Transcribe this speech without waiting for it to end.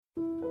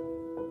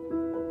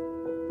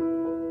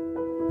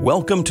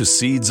Welcome to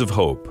Seeds of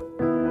Hope.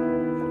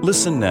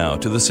 Listen now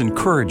to this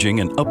encouraging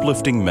and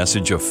uplifting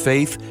message of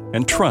faith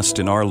and trust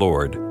in our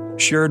Lord,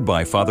 shared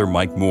by Father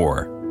Mike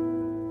Moore.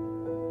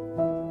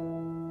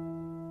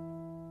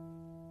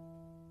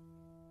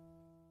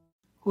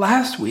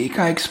 Last week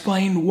I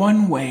explained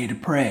one way to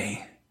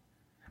pray,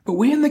 but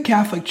we in the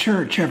Catholic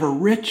Church have a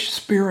rich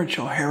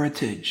spiritual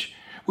heritage,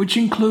 which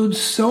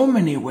includes so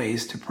many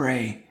ways to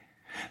pray.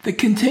 The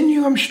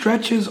continuum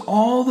stretches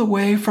all the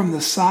way from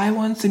the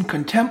silence and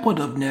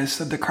contemplativeness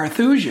of the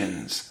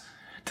Carthusians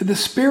to the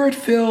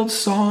spirit-filled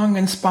song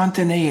and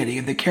spontaneity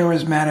of the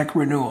charismatic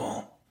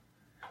renewal.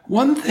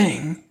 One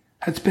thing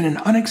that's been an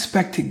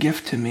unexpected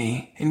gift to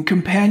me in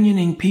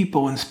companioning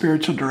people in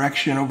spiritual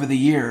direction over the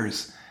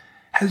years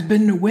has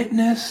been to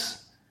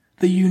witness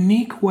the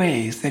unique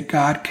ways that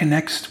God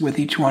connects with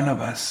each one of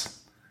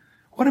us.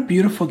 What a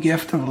beautiful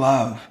gift of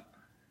love,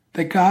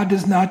 that God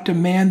does not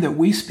demand that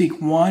we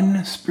speak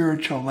one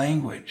spiritual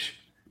language,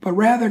 but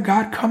rather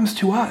God comes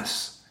to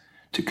us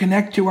to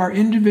connect to our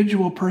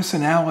individual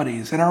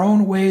personalities and our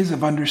own ways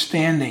of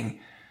understanding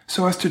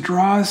so as to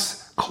draw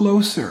us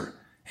closer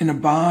in a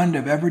bond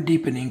of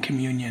ever-deepening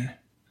communion.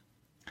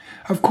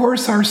 Of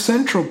course, our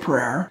central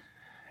prayer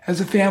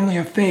as a family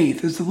of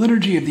faith is the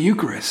liturgy of the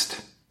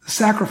Eucharist, the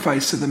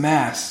sacrifice of the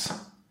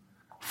Mass.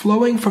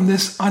 Flowing from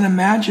this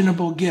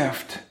unimaginable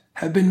gift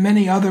have been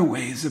many other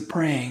ways of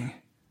praying.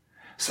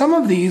 Some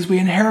of these we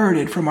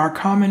inherited from our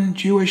common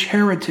Jewish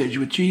heritage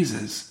with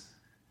Jesus,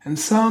 and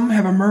some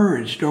have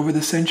emerged over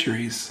the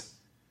centuries.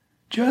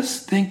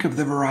 Just think of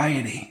the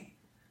variety.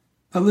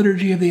 The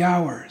Liturgy of the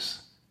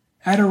Hours,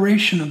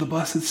 Adoration of the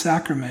Blessed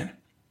Sacrament,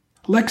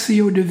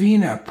 Lectio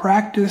Divina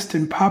practiced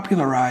and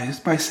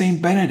popularized by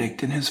Saint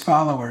Benedict and his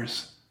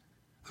followers,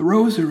 the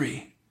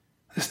Rosary,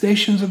 the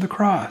Stations of the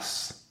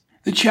Cross,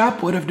 the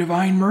Chaplet of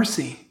Divine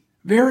Mercy,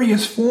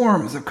 various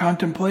forms of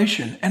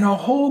contemplation, and a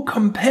whole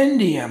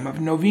compendium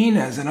of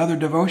novenas and other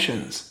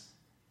devotions.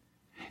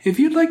 If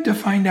you'd like to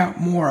find out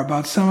more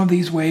about some of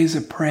these ways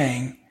of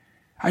praying,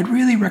 I'd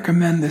really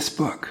recommend this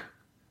book,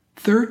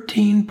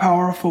 13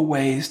 Powerful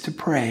Ways to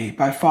Pray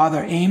by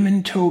Father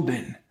Eamon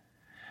Tobin.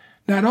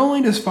 Not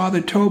only does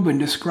Father Tobin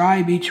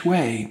describe each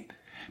way,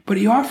 but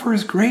he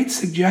offers great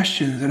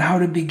suggestions on how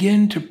to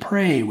begin to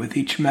pray with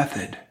each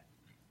method.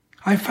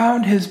 I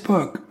found his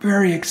book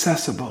very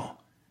accessible,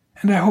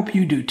 and I hope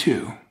you do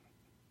too.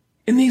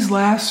 In these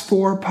last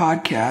 4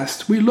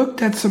 podcasts, we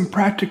looked at some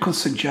practical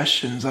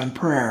suggestions on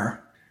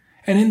prayer.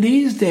 And in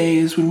these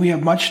days when we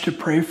have much to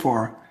pray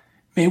for,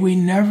 may we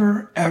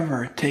never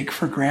ever take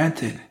for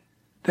granted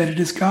that it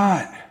is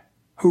God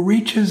who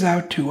reaches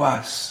out to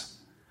us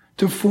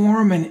to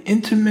form an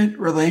intimate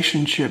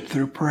relationship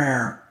through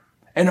prayer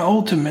and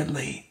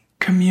ultimately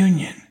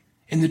communion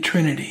in the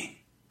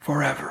Trinity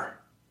forever.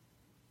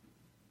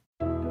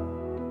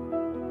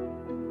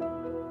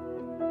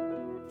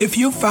 If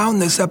you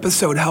found this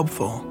episode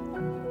helpful,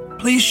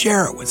 please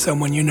share it with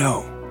someone you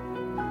know.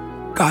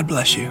 God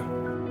bless you.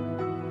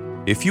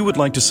 If you would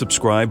like to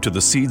subscribe to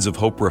the Seeds of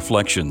Hope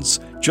Reflections,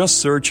 just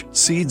search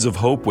Seeds of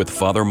Hope with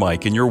Father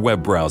Mike in your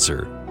web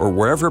browser or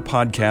wherever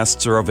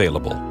podcasts are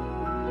available.